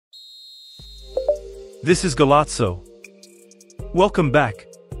This is Golazo. Welcome back,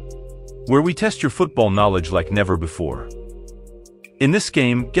 where we test your football knowledge like never before. In this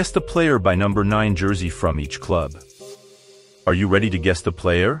game, guess the player by number 9 jersey from each club. Are you ready to guess the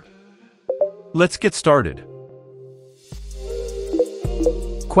player? Let's get started.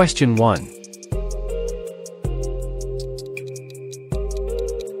 Question 1.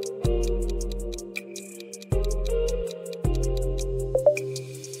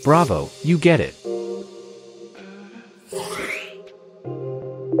 Bravo, you get it.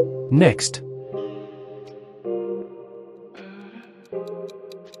 Next.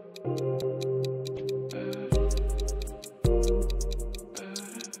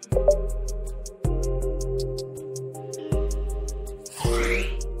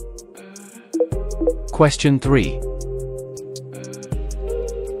 Question 3.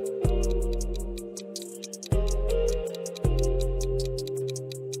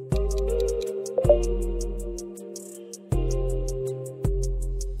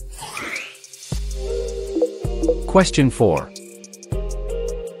 Question 4.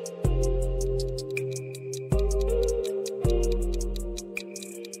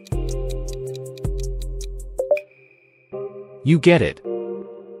 You get it.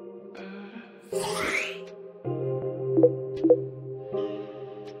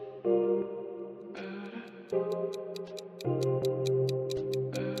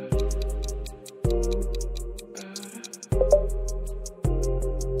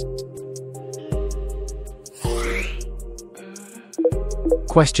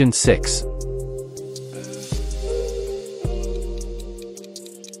 Question 6.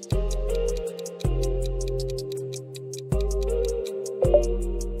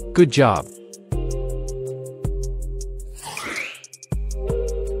 Good job.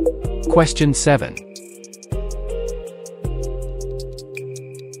 Question 7.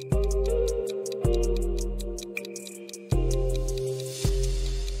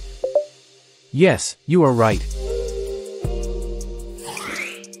 Yes, you are right.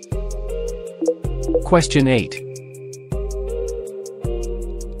 Question 8.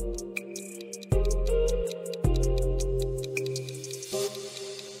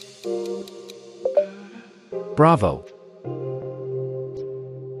 Bravo.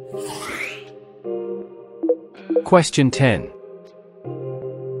 Question 10.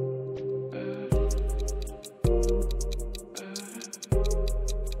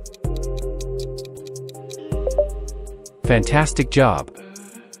 Fantastic job.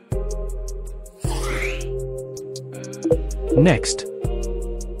 Next.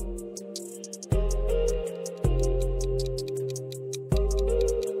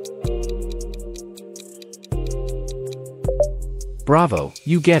 Bravo,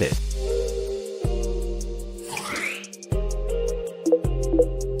 you get it.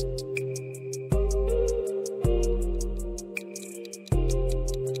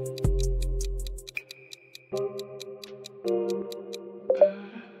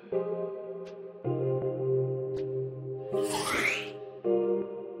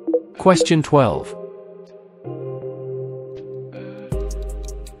 Question 12.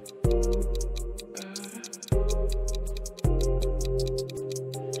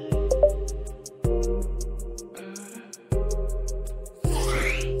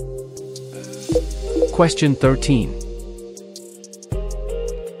 Question 13.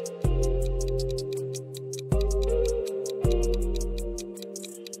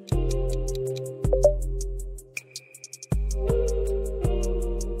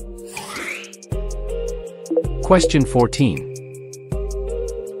 Question 14.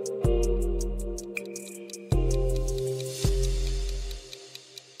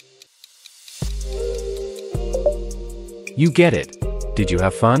 You get it. Did you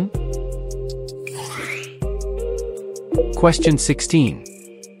have fun? Question 16.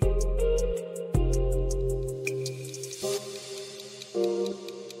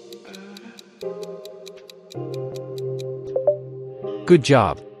 Good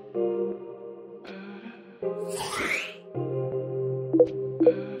job.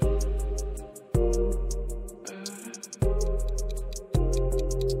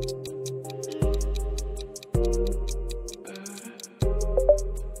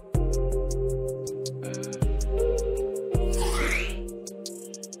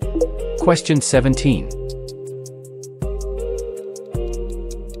 Question 17.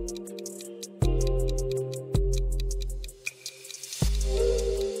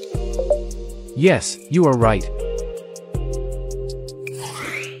 Yes, you are right.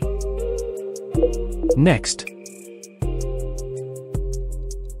 Next.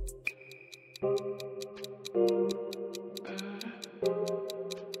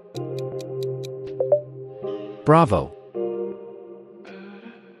 Bravo.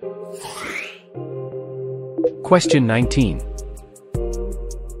 Question 19.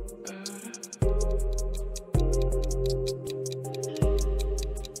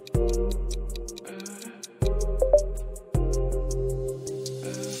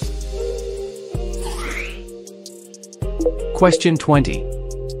 Question 20.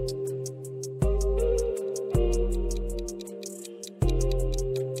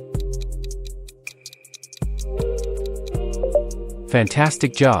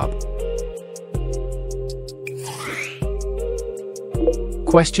 Fantastic job.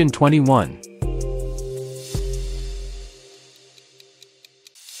 Question 21.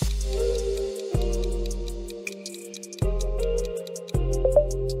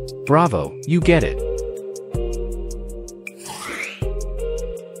 Bravo, you get it.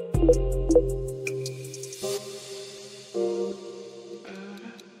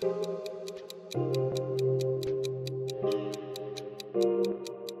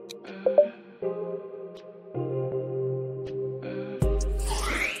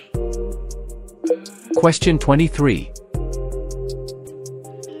 Question 23.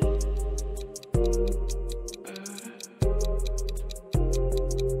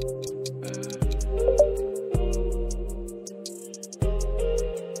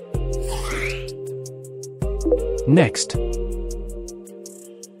 Next.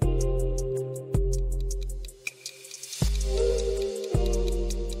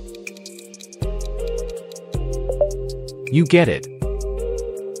 You get it.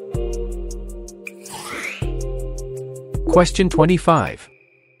 Question 25.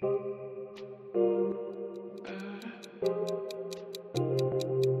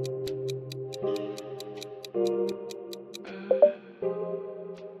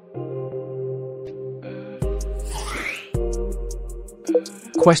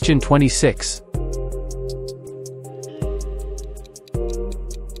 Question 26.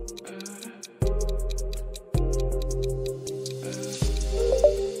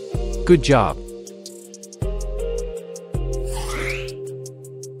 Good job.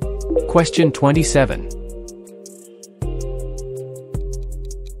 Question 27.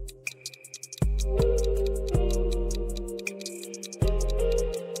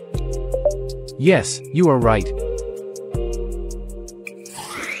 Yes, you are right.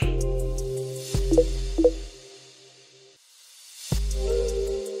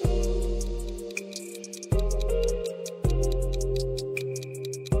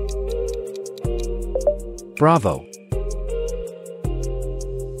 Bravo.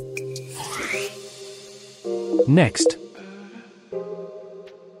 Next.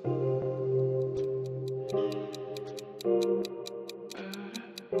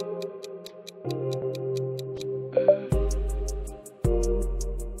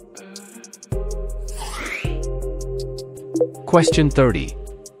 Question 30.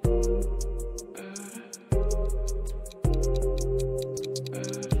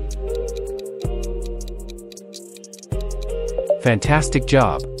 Fantastic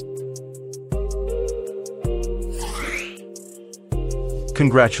job.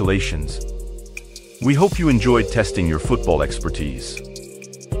 Congratulations. We hope you enjoyed testing your football expertise.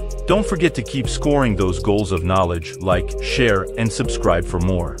 Don't forget to keep scoring those goals of knowledge, like, share, and subscribe for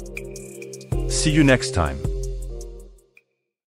more. See you next time.